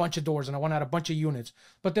want to add a bunch of doors and I want to add a bunch of units.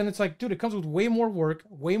 But then it's like, dude, it comes with way more work,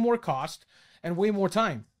 way more cost, and way more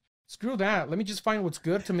time. Screw that. Let me just find what's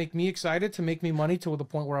good to make me excited, to make me money to the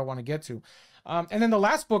point where I want to get to. And then the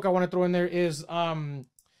last book I want to throw in there is, gosh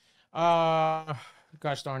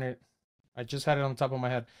darn it. I just had it on the top of my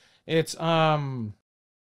head. It's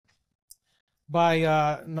by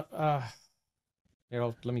let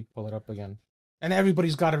me pull it up again. And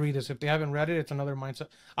everybody's got to read this. If they haven't read it, it's another mindset.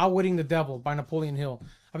 Outwitting the Devil by Napoleon Hill.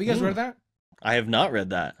 Have you guys read that? I have not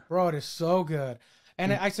read that. Bro, it is so good.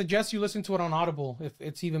 And I suggest you listen to it on Audible if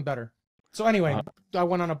it's even better. So anyway, I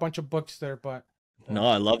went on a bunch of books there, but no,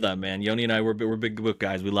 I love that, man. Yoni and I we're big book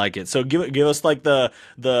guys. We like it. So give us like the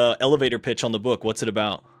elevator pitch on the book. What's it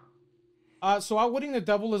about? So Outwitting the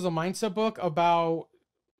Devil is a mindset book about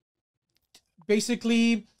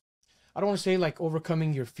basically, I don't want to say like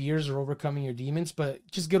overcoming your fears or overcoming your demons, but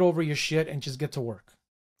just get over your shit and just get to work.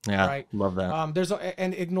 Yeah, right? Love that.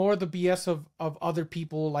 And ignore the BS of other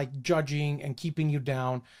people like judging and keeping you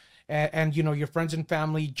down, and your friends and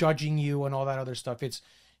family judging you and all that other stuff. It's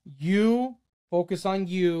you focus on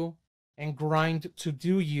you and grind to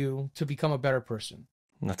do you to become a better person.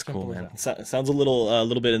 That's cool, man. Sounds a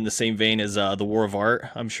little bit in the same vein as The War of Art.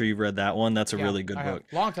 I'm sure you've read that one. That's a really good book.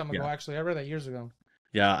 Long time ago, actually. I read that years ago.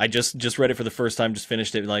 Yeah, I just read it for the first time. Just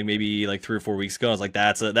finished it maybe 3 or 4 weeks ago. I was like,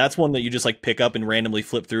 that's one that you just like pick up and randomly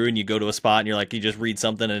flip through, and you go to a spot and you're like, you just read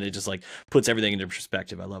something and it just like puts everything into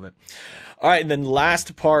perspective. I love it. All right, and then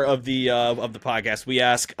last part of the podcast, we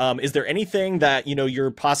ask, is there anything that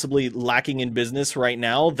you're possibly lacking in business right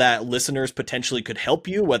now that listeners potentially could help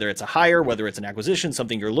you, whether it's a hire, whether it's an acquisition,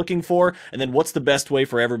 something you're looking for, and then what's the best way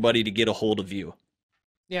for everybody to get a hold of you?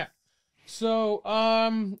 Yeah. So,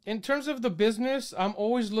 in terms of the business, I'm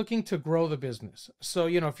always looking to grow the business. So,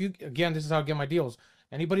 this is how I get my deals.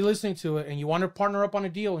 Anybody listening to it and you want to partner up on a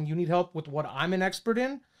deal and you need help with what I'm an expert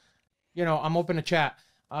in, I'm open to chat.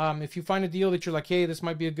 If you find a deal that you're like, hey, this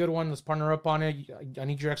might be a good one, let's partner up on it. I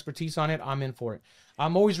need your expertise on it. I'm in for it.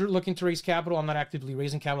 I'm always looking to raise capital. I'm not actively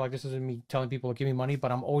raising capital. Like, this isn't me telling people to give me money,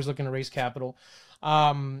 but I'm always looking to raise capital.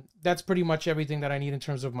 That's pretty much everything that I need in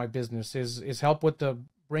terms of my business is help with the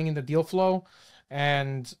bringing the deal flow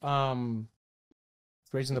and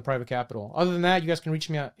raising the private capital. Other than that, you guys can reach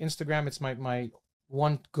me on Instagram. It's my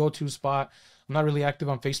one go-to spot. I'm not really active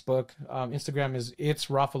on Facebook. Instagram is it's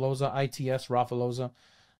Rafa Loza, ITS Rafa Loza.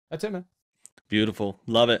 That's it, man. Beautiful.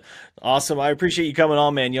 Love it. Awesome. I appreciate you coming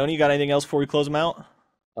on, man. Yoni, you got anything else before we close them out?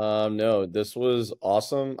 No, this was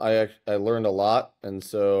awesome. I learned a lot, and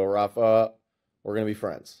so Rafa, we're gonna be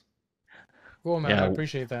friends. Cool, man. I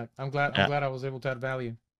appreciate that. I'm glad I was able to add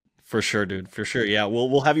value. For sure, dude. For sure. Yeah,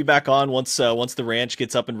 we'll have you back on once the ranch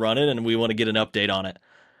gets up and running, and we want to get an update on it.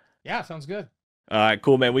 Yeah, sounds good. All right,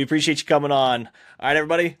 cool, man. We appreciate you coming on. All right,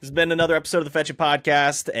 everybody. This has been another episode of the Fetchit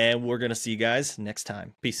Podcast, and we're gonna see you guys next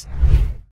time. Peace.